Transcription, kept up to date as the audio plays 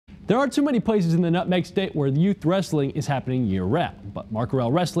There aren't too many places in the Nutmeg State where youth wrestling is happening year-round, but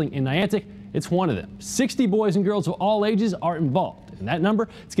Marcaurele Wrestling in Niantic, it's one of them. 60 boys and girls of all ages are involved, and that number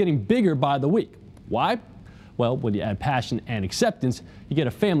is getting bigger by the week. Why? Well, when you add passion and acceptance, you get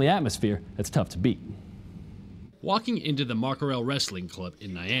a family atmosphere that's tough to beat. Walking into the Marcaurele Wrestling Club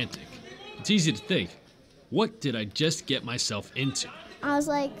in Niantic, it's easy to think, what did I just get myself into? I was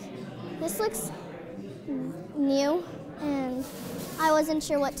like, this looks new, and I wasn't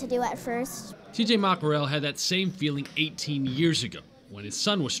sure what to do at first. TJ Marcaurele had that same feeling 18 years ago when his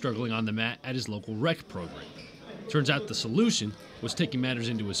son was struggling on the mat at his local rec program. Turns out the solution was taking matters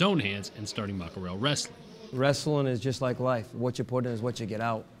into his own hands and starting Marcaurele Wrestling. Wrestling is just like life. What you put in is what you get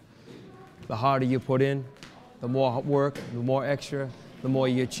out. The harder you put in, the more work, the more extra, the more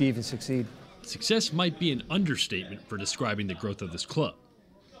you achieve and succeed. Success might be an understatement for describing the growth of this club.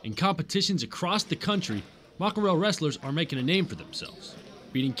 In competitions across the country, Marcaurele wrestlers are making a name for themselves,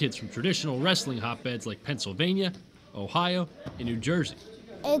 beating kids from traditional wrestling hotbeds like Pennsylvania, Ohio, and New Jersey.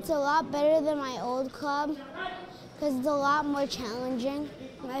 It's a lot better than my old club because it's a lot more challenging.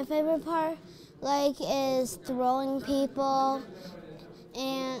 My favorite part, is throwing people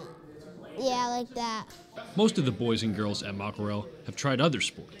and yeah, like that. Most of the boys and girls at Marcaurele have tried other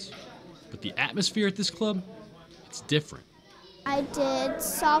sports, but the atmosphere at this club, it's different. I did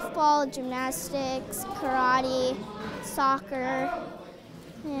softball, gymnastics, karate, soccer,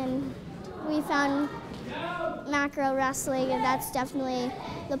 and we found Marcaurele Wrestling, and that's definitely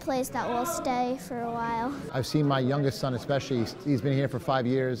the place that will stay for a while. I've seen my youngest son especially, he's been here for 5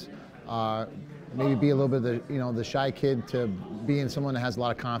 years, maybe be a little bit of the shy kid to being someone that has a lot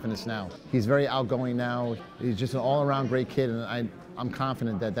of confidence now. He's very outgoing now, he's just an all-around great kid, and I'm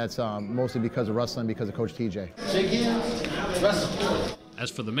confident that that's mostly because of wrestling, because of Coach TJ.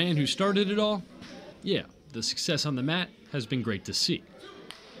 As for the man who started it all, yeah, the success on the mat has been great to see.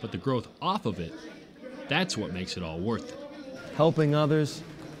 But the growth off of it, that's what makes it all worth it. Helping others,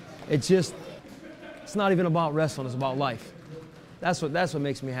 it's not even about wrestling, it's about life. That's what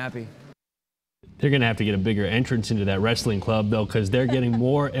makes me happy. They're going to have to get a bigger entrance into that wrestling club, though, because they're getting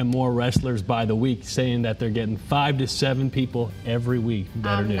more and more wrestlers by the week, saying that they're getting 5 to 7 people every week.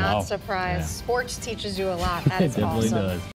 I'm not surprised. Yeah. Sports teaches you a lot. That is It definitely awesome. does.